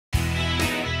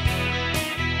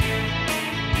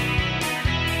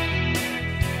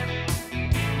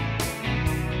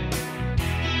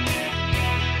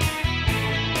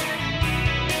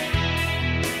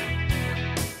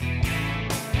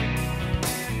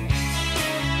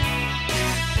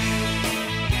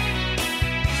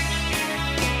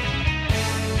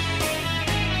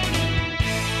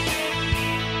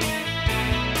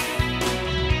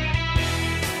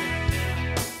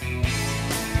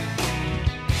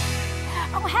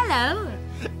hello.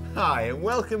 Hi, and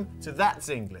welcome to That's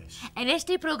English. En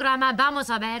este programa vamos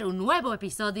a ver un nuevo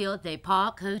episodio de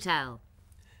Park Hotel.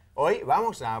 Hoy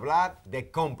vamos a hablar de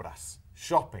compras,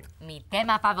 shopping. Mi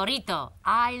tema favorito.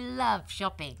 I love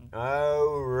shopping.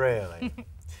 Oh, really?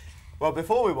 Well,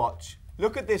 before we watch,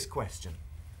 look at this question.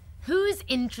 Who's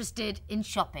interested in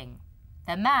shopping?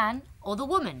 The man or the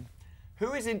woman?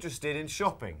 Who is interested in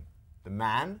shopping? The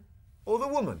man or the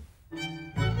woman?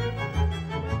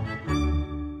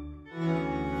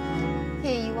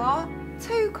 Here you are,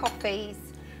 2 coffees.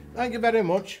 Thank you very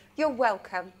much. You're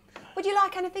welcome. Would you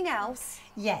like anything else?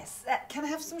 Yes. Can I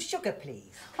have some sugar,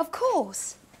 please? Of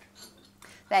course.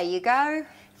 There you go.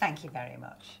 Thank you very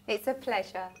much. It's a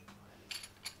pleasure.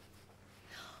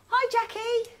 Hi,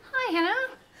 Jackie. Hi,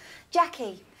 Hannah.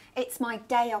 Jackie, it's my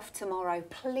day off tomorrow.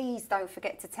 Please don't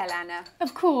forget to tell Anna.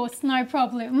 Of course, no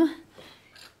problem.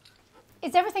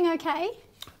 Is everything okay?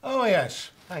 Oh,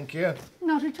 yes. Thank you.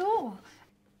 Not at all.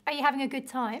 Are you having a good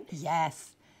time?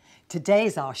 Yes.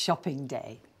 Today's our shopping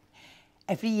day.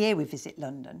 Every year we visit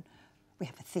London. We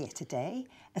have a theatre day,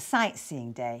 a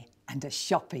sightseeing day and a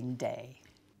shopping day.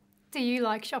 Do you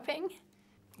like shopping?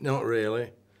 Not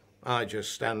really. I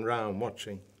just stand round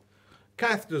watching.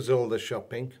 Kath does all the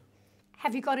shopping.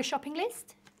 Have you got a shopping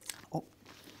list?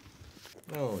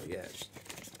 Oh, yes.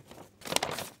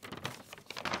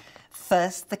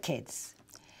 First, the kids.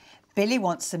 Billy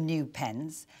wants some new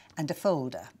pens and a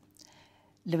folder.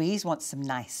 Louise wants some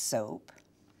nice soap.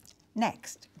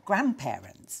 Next,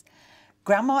 grandparents.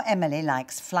 Grandma Emily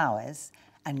likes flowers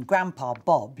and Grandpa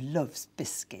Bob loves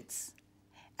biscuits.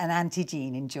 And Auntie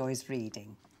Jean enjoys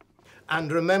reading.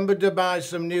 And remember to buy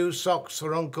some new socks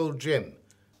for Uncle Jim.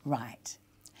 Right.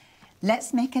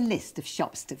 Let's make a list of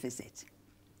shops to visit.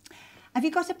 Have you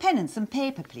got a pen and some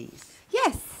paper, please?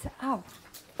 Yes. Oh,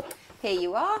 here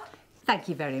you are. Thank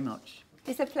you very much.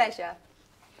 It's a pleasure.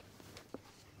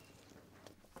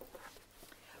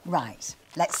 Right,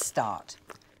 let's start.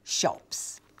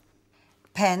 Shops.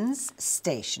 Pens,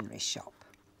 stationery shop.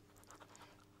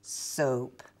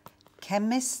 Soap,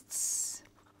 chemists.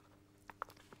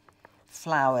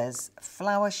 Flowers,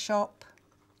 flower shop.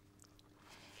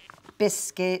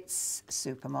 Biscuits,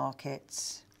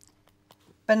 supermarket.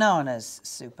 Bananas,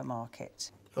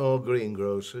 supermarket. Or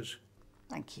greengrocers.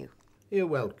 Thank you. You're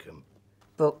welcome.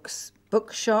 Books,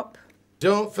 bookshop.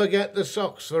 Don't forget the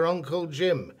socks for Uncle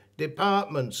Jim.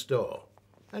 Department store.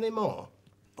 Any more?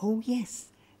 Oh, yes.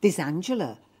 There's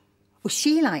Angela. Well,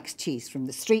 she likes cheese from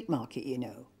the street market, you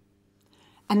know.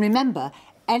 And remember,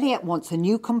 Elliot wants a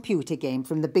new computer game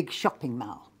from the big shopping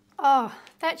mall. Oh,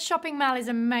 that shopping mall is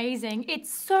amazing.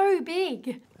 It's so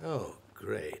big. Oh,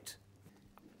 great.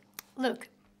 Look,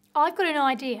 I've got an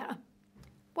idea.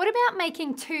 What about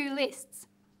making 2 lists?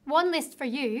 One list for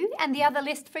you and the other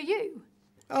list for you.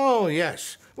 Oh,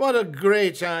 yes. What a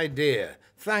great idea.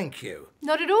 Thank you.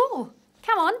 Not at all.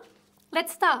 Come on,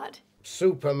 let's start.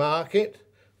 Supermarket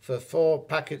for 4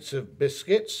 packets of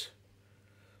biscuits.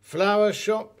 Flower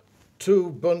shop,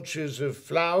 2 bunches of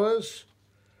flowers.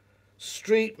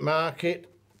 Street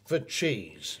market for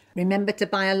cheese. Remember to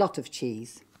buy a lot of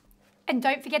cheese. And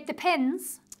don't forget the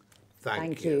pens.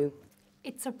 Thank you.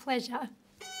 It's a pleasure.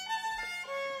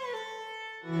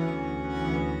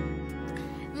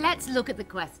 Let's look at the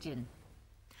question.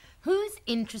 Who's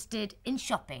interested in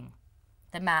shopping?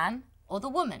 The man or the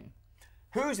woman?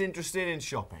 Who's interested in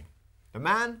shopping? The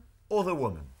man or the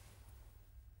woman?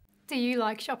 Do you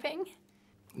like shopping?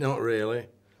 Not really.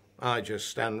 I just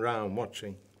stand round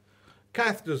watching.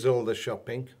 Kath does all the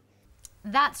shopping.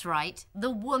 That's right.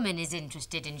 The woman is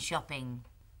interested in shopping.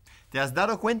 ¿Te has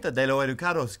dado cuenta de lo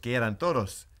educados que eran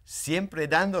todos? Siempre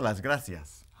dando las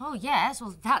gracias. Oh, yes.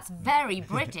 Well, that's very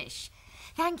British.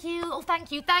 Thank you. Oh, thank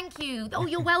you. Thank you. Oh,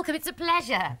 you're welcome. It's a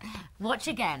pleasure. Watch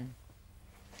again.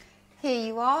 Here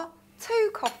you are,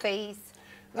 2 coffees.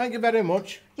 Thank you very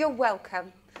much. You're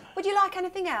welcome. Would you like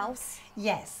anything else?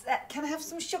 Yes. Can I have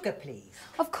some sugar, please?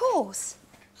 Of course.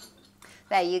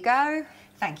 There you go.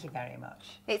 Thank you very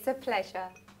much. It's a pleasure.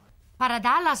 Para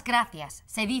dar las gracias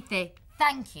se dice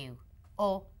thank you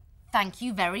or thank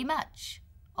you very much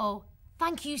or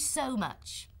thank you so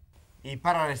much. Y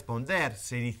para responder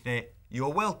se dice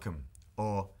you're welcome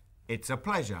or it's a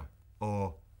pleasure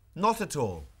or not at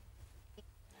all.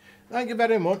 Thank you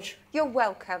very much. You're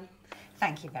welcome.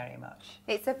 Thank you very much.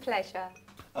 It's a pleasure.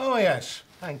 Oh, yes.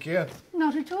 Thank you.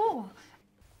 Not at all.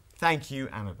 Thank you,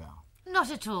 Annabelle.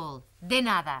 Not at all. De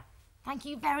nada. Thank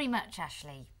you very much,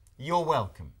 Ashley. You're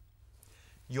welcome.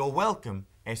 You're welcome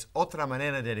es otra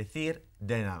manera de decir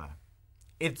de nada.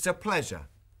 It's a pleasure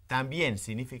también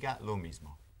significa lo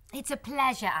mismo. It's a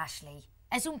pleasure, Ashley.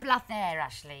 Es un placer,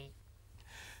 Ashley.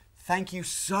 Thank you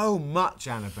so much,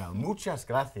 Annabelle. Muchas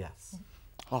gracias.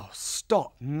 Oh,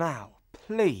 stop now,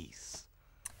 please.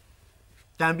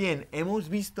 También hemos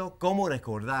visto cómo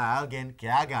recordar a alguien que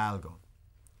haga algo.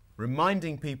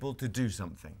 Reminding people to do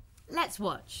something. Let's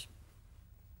watch.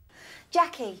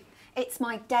 Jackie, it's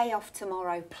my day off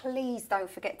tomorrow. Please don't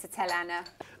forget to tell Anna.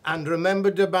 And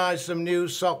remember to buy some new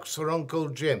socks for Uncle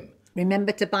Jim.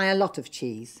 Remember to buy a lot of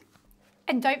cheese.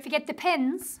 And don't forget the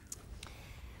pens.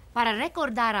 Para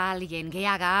recordar a alguien que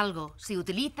haga algo, se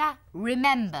utiliza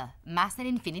remember más el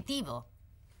infinitivo.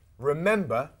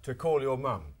 Remember to call your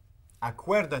mum.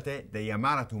 Acuérdate de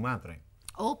llamar a tu madre.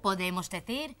 O podemos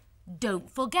decir don't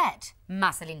forget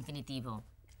más el infinitivo.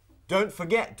 Don't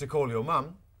forget to call your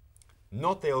mum.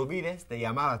 No te olvides de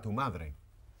llamar a tu madre.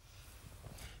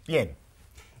 Bien,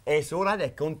 es hora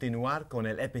de continuar con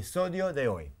el episodio de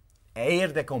hoy. E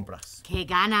ir de compras. ¡Qué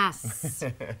ganas!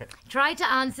 Try to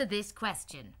answer this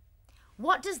question.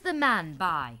 What does the man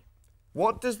buy?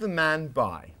 What does the man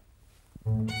buy?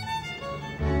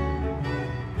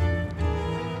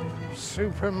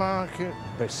 Supermarket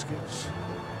biscuits,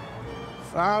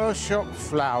 flower shop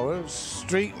flowers,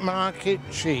 street market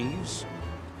cheese.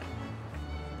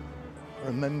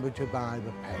 Remember to buy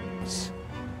the pens.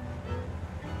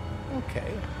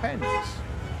 Okay, pens.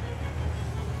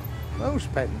 Those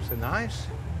pens are nice.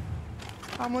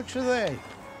 How much are they?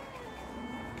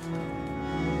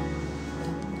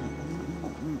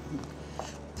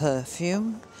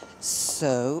 Perfume,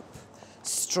 soap,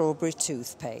 strawberry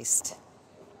toothpaste.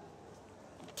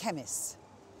 Chemist.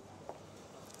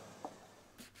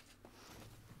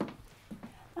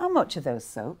 How much are those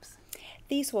soaps?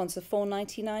 These ones are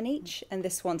 $4.99 each, and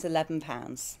this one's £11.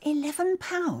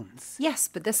 £11? Yes,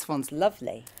 but this one's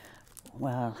lovely.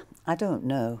 Well, I don't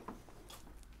know.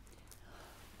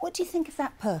 What do you think of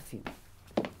that perfume?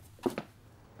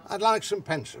 I'd like some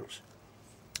pencils.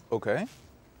 Okay.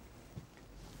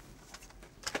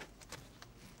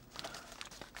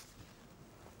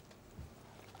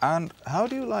 And how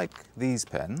do you like these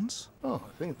pens? Oh,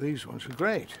 I think these ones are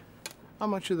great. How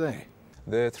much are they?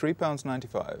 They're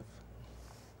 £3.95.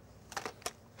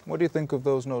 What do you think of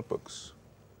those notebooks?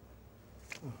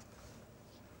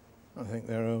 I think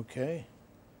they're okay.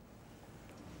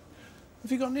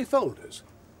 Have you got any folders?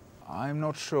 I'm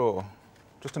not sure.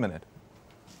 Just a minute.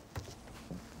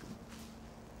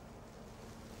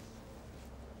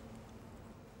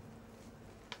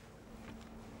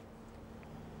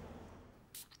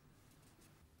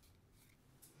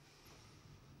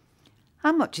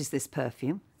 How much is this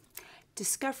perfume?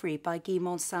 Discovery by Guy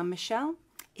Mont Saint-Michel.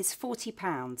 It's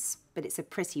 £40, but it's a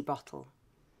pretty bottle.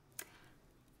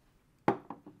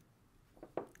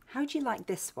 How do you like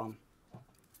this one?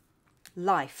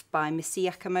 Life by Missy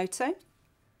Yakamoto.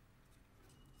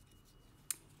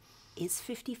 It's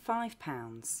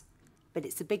 £55, but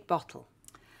it's a big bottle.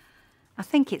 I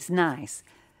think it's nice,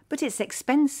 but it's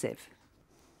expensive.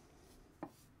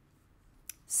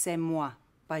 C'est Moi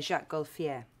by Jacques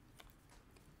Golfier.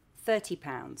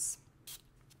 £30.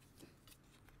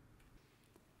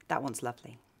 That one's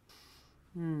lovely.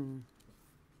 Have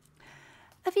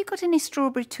you got any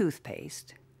strawberry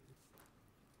toothpaste?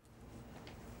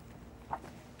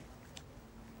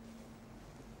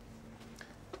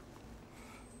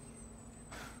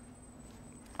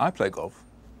 I play golf.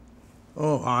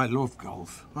 Oh, I love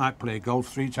golf. I play golf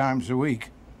 3 times a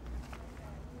week.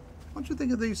 What do you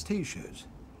think of these T-shirts?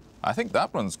 I think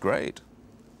that one's great.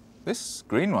 This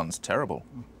green one's terrible.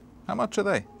 How much are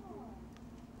they?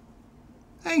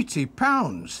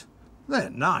 £80. They're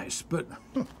nice, but...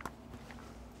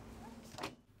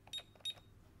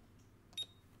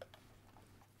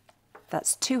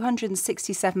 That's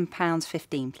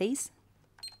 £267.15, please.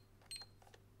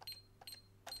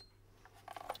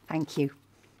 Thank you.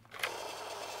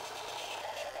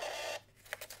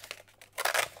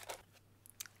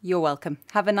 You're welcome.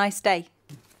 Have a nice day.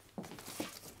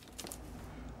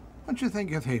 What do you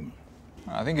think of him?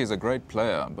 I think he's a great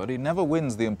player, but he never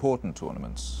wins the important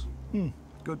tournaments.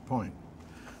 Good point.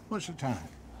 What's the time?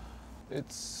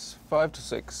 It's 5 to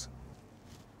 6.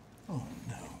 Oh,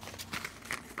 no.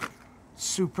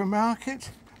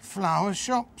 Supermarket? Flower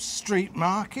shop? Street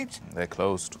market? They're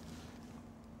closed.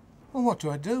 Well, what do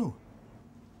I do?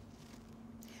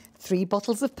 3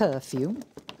 bottles of perfume,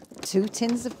 2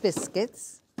 tins of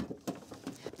biscuits,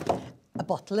 a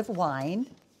bottle of wine,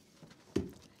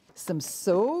 some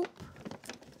soap,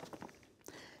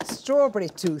 strawberry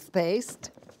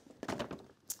toothpaste.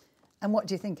 And what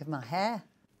do you think of my hair?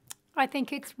 I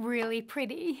think it's really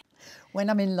pretty. When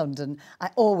I'm in London, I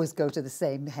always go to the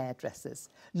same hairdressers,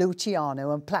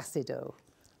 Luciano and Placido.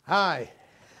 Hi.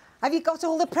 Have you got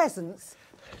all the presents?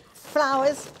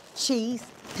 Flowers, cheese,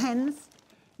 pens.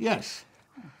 Yes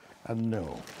and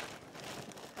no.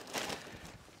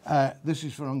 This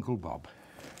is for Uncle Bob.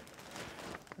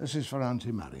 This is for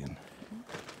Auntie Marion.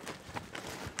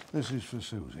 This is for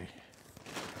Susie.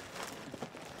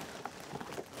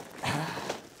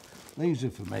 These are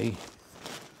for me.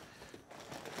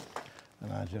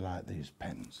 And how'd you like these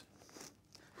pens?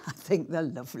 I think they're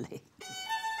lovely.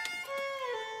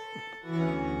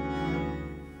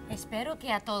 Espero que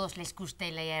a todos les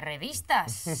guste leer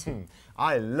revistas.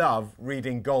 I love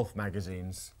reading golf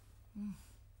magazines.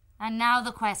 And now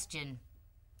the question.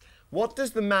 What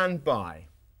does the man buy?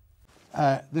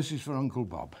 This is for Uncle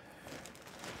Bob.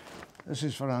 This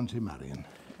is for Auntie Marion.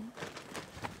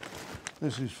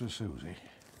 This is for Susie.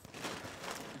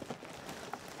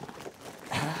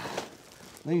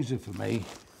 These are for me.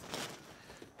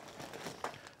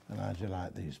 And how'd you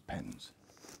like these pens?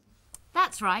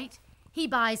 That's right. He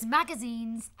buys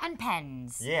magazines and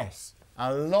pens. Yes,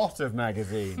 a lot of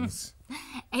magazines.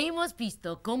 Hemos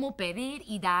visto cómo pedir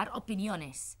y dar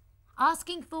opiniones.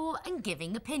 Asking for and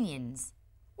giving opinions.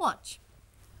 Watch.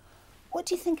 What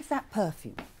do you think of that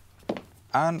perfume?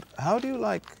 And how do you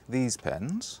like these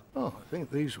pens? Oh, I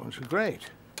think these ones are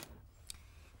great.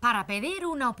 Para pedir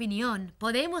una opinión,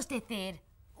 podemos decir,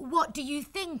 what do you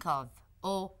think of?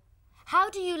 Or, how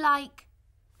do you like?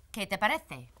 ¿Qué te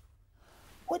parece?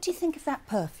 What do you think of that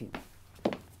perfume?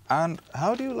 And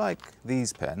how do you like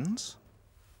these pens?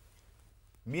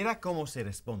 Mira cómo se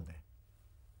responde.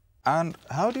 And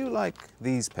how do you like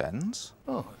these pens?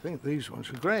 Oh, I think these ones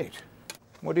are great.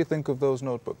 What do you think of those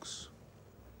notebooks?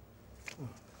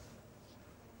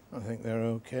 I think they're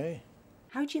okay.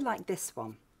 How do you like this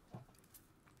one?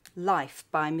 Life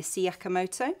by Missy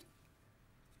Yakamoto.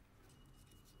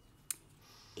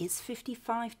 It's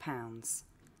 £55,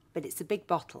 but it's a big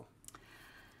bottle.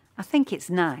 I think it's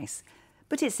nice,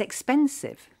 but it's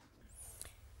expensive.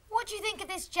 What do you think of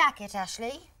this jacket,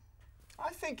 Ashley? I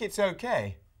think it's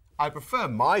okay. I prefer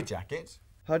my jacket.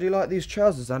 How do you like these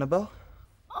trousers, Annabelle?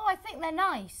 Oh, I think they're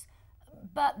nice,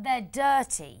 but they're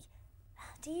dirty.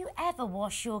 Do you ever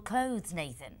wash your clothes,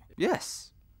 Nathan?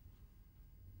 Yes.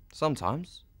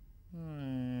 Sometimes.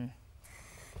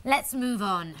 Let's move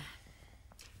on.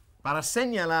 Para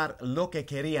señalar lo que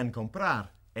querían comprar,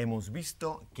 hemos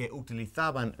visto que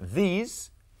utilizaban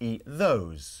these y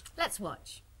those. Let's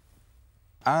watch.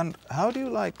 And how do you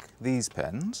like these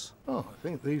pens? Oh, I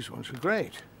think these ones are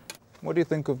great. What do you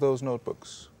think of those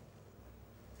notebooks?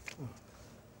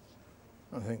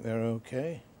 I think they're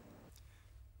okay.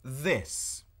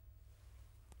 This.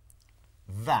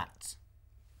 That.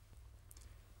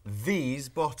 These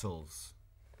bottles.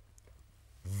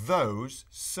 Those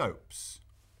soaps.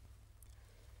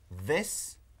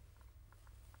 This.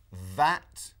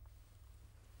 That.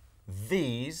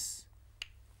 These.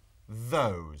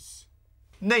 Those.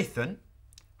 Nathan,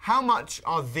 how much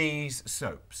are these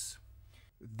soaps?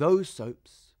 Those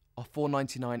soaps are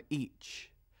 £4.99 each,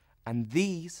 and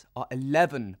these are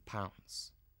 £11.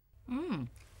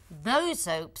 Those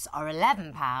soaps are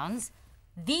 £11.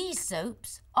 These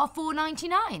soaps are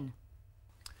 $4.99.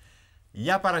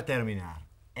 Ya para terminar,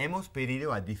 hemos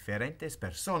pedido a diferentes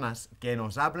personas que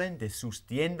nos hablen de sus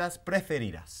tiendas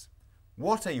preferidas.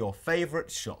 What are your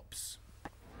favourite shops?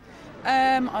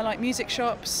 I like music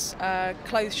shops,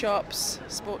 clothes shops,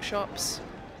 sports shops.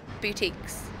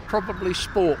 Boutiques. Probably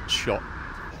sports shop.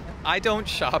 I don't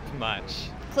shop much.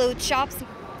 Clothes shops.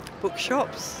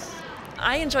 Bookshops.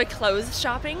 I enjoy clothes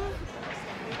shopping.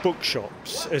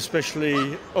 Bookshops,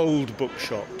 especially old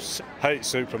bookshops. Hate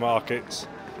supermarkets.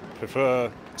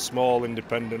 Prefer small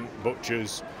independent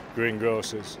butchers,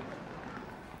 greengrocers.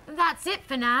 That's it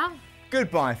for now.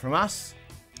 Goodbye from us.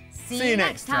 See you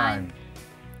next time.